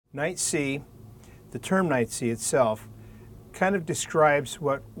Night sea, the term night sea itself, kind of describes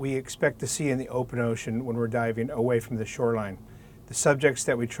what we expect to see in the open ocean when we're diving away from the shoreline. The subjects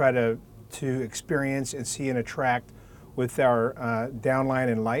that we try to experience and see and attract with our downline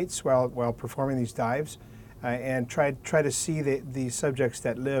and lights while performing these dives, and try to see the subjects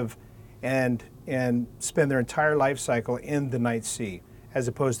that live and spend their entire life cycle in the night sea, as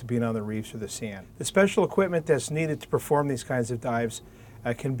opposed to being on the reefs or the sand. The special equipment that's needed to perform these kinds of dives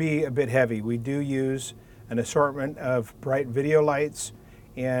can be a bit heavy. We do use an assortment of bright video lights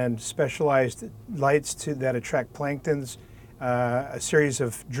and specialized lights that attract planktons, a series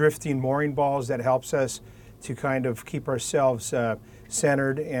of drifting mooring balls that helps us to kind of keep ourselves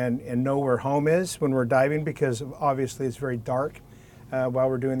centered and know where home is when we're diving, because obviously it's very dark while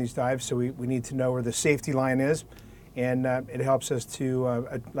we're doing these dives, so we need to know where the safety line is. And it helps us to,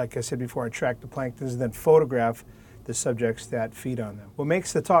 like I said before, attract the planktons and then photograph the subjects that feed on them. What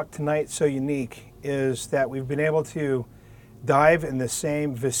makes the talk tonight so unique is that we've been able to dive in the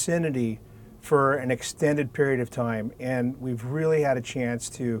same vicinity for an extended period of time, and we've really had a chance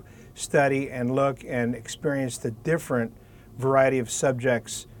to study and look and experience the different variety of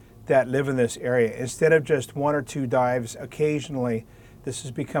subjects that live in this area. Instead of just one or two dives occasionally, this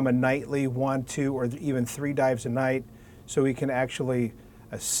has become a nightly 1, 2, or even 3 dives a night, so we can actually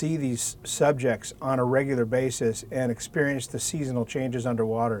see these subjects on a regular basis and experience the seasonal changes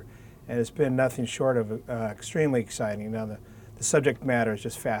underwater. And it's been nothing short of extremely exciting. Now the subject matter is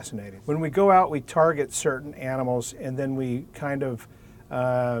just fascinating. When we go out, we target certain animals, and then we kind of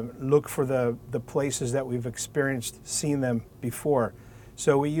look for the places that we've seen them before.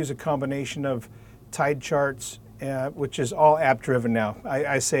 So we use a combination of tide charts, which is all app driven now.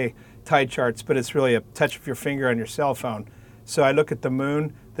 I say tide charts, but it's really a touch of your finger on your cell phone. So I look at the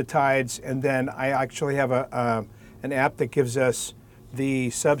moon, the tides, and then I actually have an app that gives us the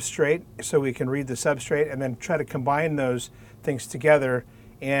substrate, so we can read the substrate and then try to combine those things together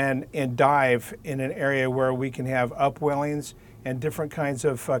and dive in an area where we can have upwellings and different kinds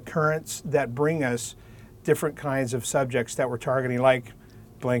of currents that bring us different kinds of subjects that we're targeting, like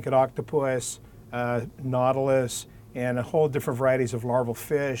blanket octopus, nautilus, and a whole different varieties of larval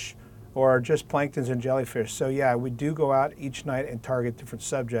fish, or just planktons and jellyfish. So yeah, we do go out each night and target different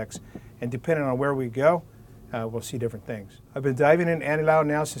subjects, and depending on where we go, we'll see different things. I've been diving in Anilao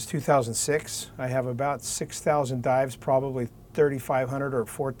now since 2006. I have about 6,000 dives, probably 3,500 or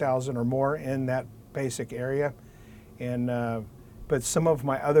 4,000 or more in that basic area. And but some of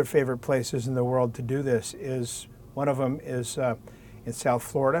my other favorite places in the world to do this is, one of them is in South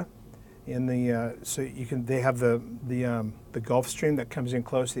Florida. In the they have the Gulf Stream that comes in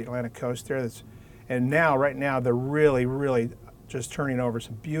close to the Atlantic coast there. And right now they're really just turning over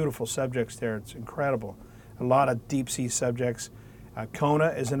some beautiful subjects there. It's incredible. A lot of deep sea subjects. Kona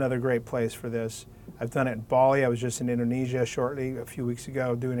is another great place for this. I've done it in Bali. I was just in Indonesia a few weeks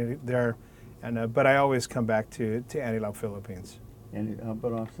ago doing it there. And but I always come back to Anilao, Philippines. And how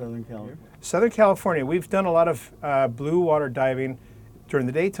about off Southern California? Southern California, we've done a lot of blue water diving during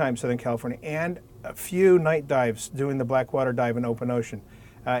the daytime, Southern California, and a few night dives doing the Blackwater dive in open ocean.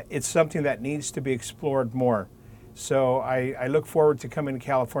 It's something that needs to be explored more. So I look forward to coming to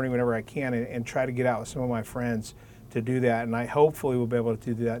California whenever I can and try to get out with some of my friends to do that. And I hopefully will be able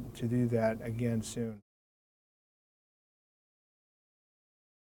to do that again soon.